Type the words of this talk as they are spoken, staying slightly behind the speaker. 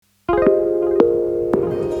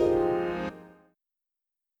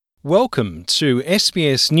Welcome to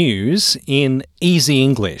SBS News in Easy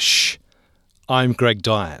English. I'm Greg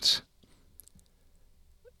Dyett.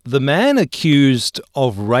 The man accused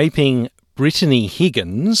of raping Brittany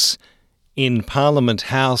Higgins in Parliament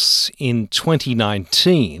House in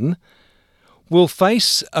 2019 will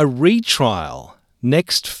face a retrial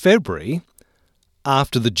next February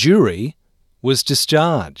after the jury was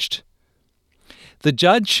discharged. The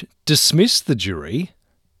judge dismissed the jury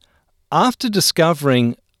after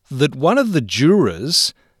discovering that one of the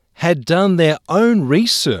jurors had done their own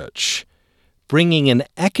research, bringing an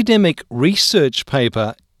academic research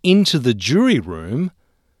paper into the jury room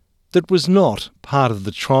that was not part of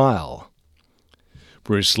the trial.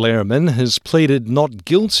 Bruce Lehrmann has pleaded not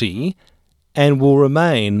guilty and will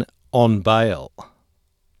remain on bail.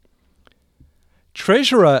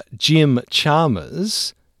 Treasurer Jim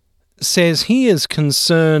Chalmers says he is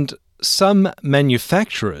concerned some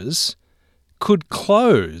manufacturers could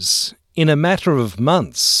close in a matter of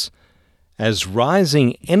months as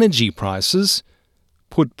rising energy prices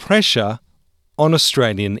put pressure on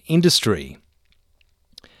Australian industry.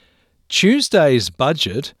 Tuesday's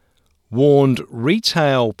budget warned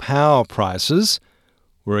retail power prices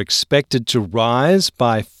were expected to rise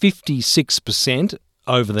by 56%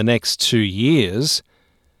 over the next 2 years,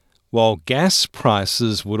 while gas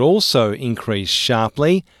prices would also increase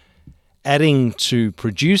sharply, adding to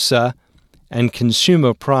producer and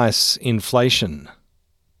consumer price inflation.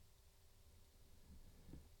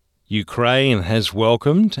 Ukraine has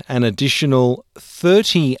welcomed an additional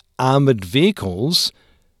 30 armoured vehicles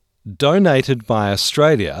donated by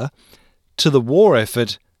Australia to the war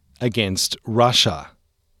effort against Russia.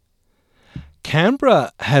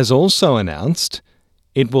 Canberra has also announced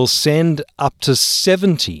it will send up to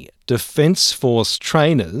 70 Defence Force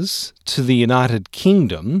trainers to the United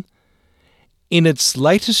Kingdom in its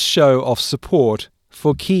latest show of support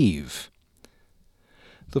for Kyiv.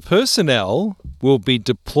 The personnel will be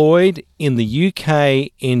deployed in the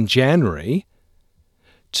UK in January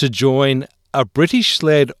to join a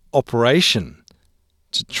British-led operation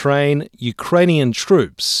to train Ukrainian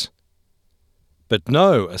troops, but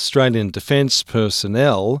no Australian defence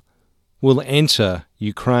personnel will enter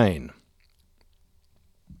Ukraine.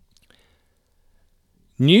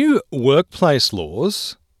 New workplace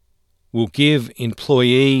laws will give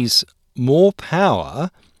employees more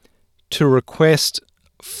power to request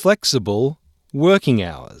flexible working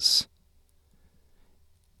hours.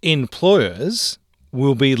 Employers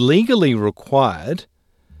will be legally required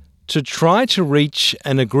to try to reach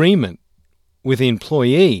an agreement with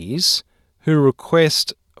employees who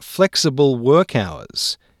request flexible work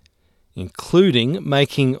hours, including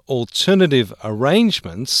making alternative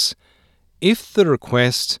arrangements if the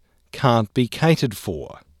request can't be catered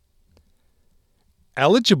for.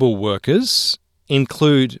 Eligible workers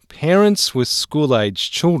include parents with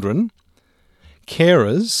school-aged children,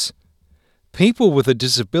 carers, people with a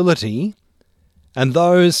disability, and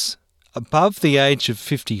those above the age of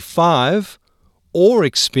 55 or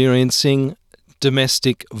experiencing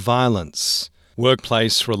domestic violence.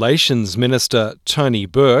 Workplace Relations Minister Tony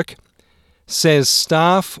Burke says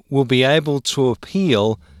staff will be able to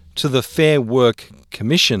appeal to the Fair Work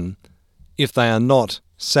Commission if they are not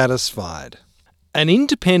satisfied. An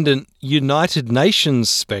independent United Nations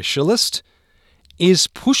specialist is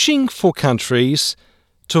pushing for countries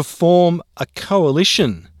to form a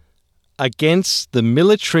coalition against the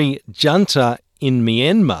military junta in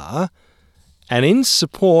Myanmar and in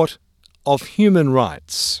support of human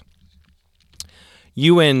rights.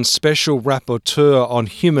 UN Special Rapporteur on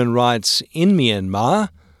Human Rights in Myanmar,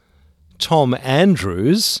 Tom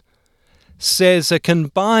Andrews, says a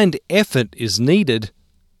combined effort is needed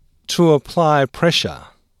to apply pressure.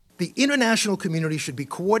 The international community should be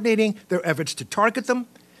coordinating their efforts to target them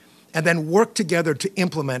and then work together to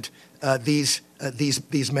implement these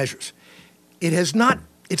measures. It's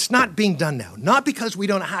not being done now, not because we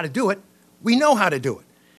don't know how to do it. We know how to do it.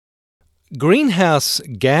 Greenhouse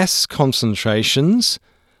gas concentrations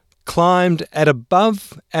climbed at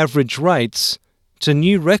above average rates to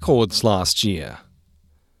new records last year.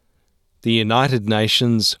 The United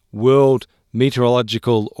Nations World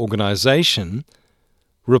Meteorological Organization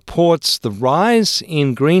reports the rise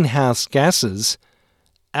in greenhouse gases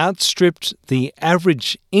outstripped the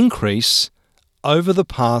average increase over the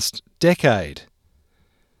past decade.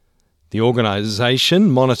 The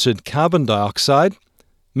organisation monitored carbon dioxide,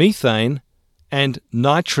 methane and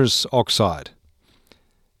nitrous oxide.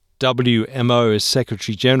 WMO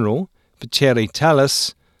Secretary-General Petteri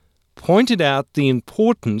Talas pointed out the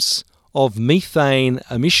importance of methane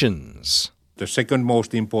emissions. The second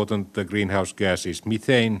most important greenhouse gas is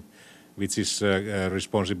methane, which is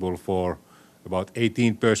responsible for about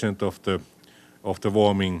 18% of the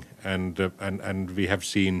warming, and we have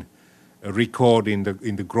seen a record in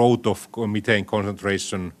the growth of methane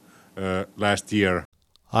concentration last year.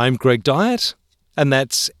 I'm Greg Dyett, and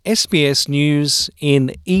that's SBS News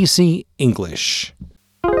in Easy English.